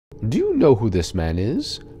Do you know who this man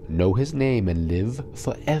is? Know his name and live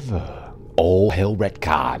forever. All Hail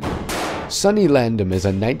RETCON. Sonny Landham is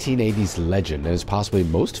a 1980s legend and is possibly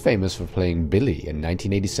most famous for playing Billy in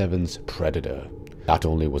 1987's Predator. Not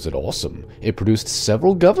only was it awesome, it produced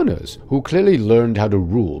several governors who clearly learned how to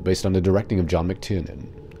rule based on the directing of John McTiernan.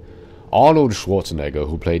 Arnold Schwarzenegger,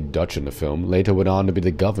 who played Dutch in the film, later went on to be the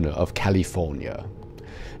governor of California.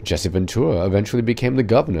 Jesse Ventura eventually became the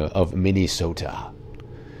governor of Minnesota.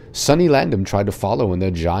 Sonny Landham tried to follow in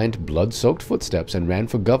their giant blood-soaked footsteps and ran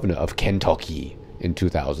for governor of Kentucky in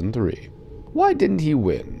 2003. Why didn't he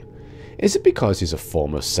win? Is it because he's a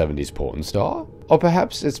former 70s porn star? Or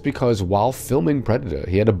perhaps it's because while filming Predator,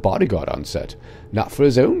 he had a bodyguard on set, not for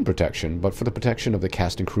his own protection, but for the protection of the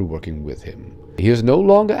cast and crew working with him. He is no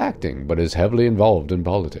longer acting, but is heavily involved in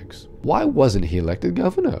politics. Why wasn't he elected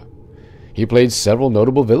governor? He played several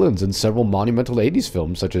notable villains in several monumental 80s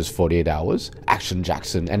films such as 48 Hours, Action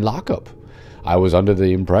Jackson, and Lock Up. I was under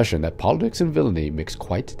the impression that politics and villainy mix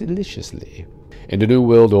quite deliciously. In the New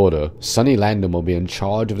World Order, Sonny Landham will be in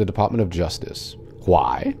charge of the Department of Justice.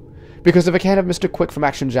 Why? Because if I can't have Mr. Quick from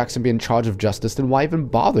Action Jackson be in charge of justice, then why even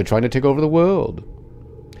bother trying to take over the world?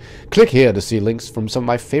 Click here to see links from some of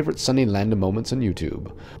my favorite Sonny Landham moments on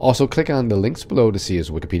YouTube. Also click on the links below to see his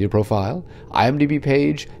Wikipedia profile, IMDB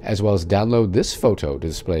page, as well as download this photo to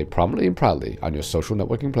display prominently and proudly on your social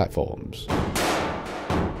networking platforms.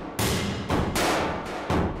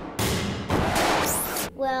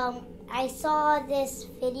 Well, I saw this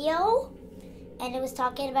video and it was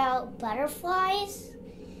talking about butterflies,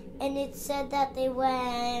 and it said that they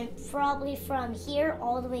went probably from here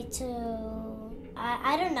all the way to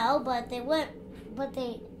I don't know, but they went but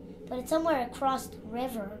it's somewhere across the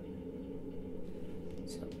river.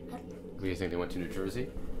 So Do you think they went to New Jersey?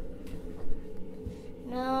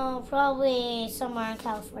 no, probably somewhere in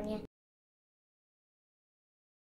California.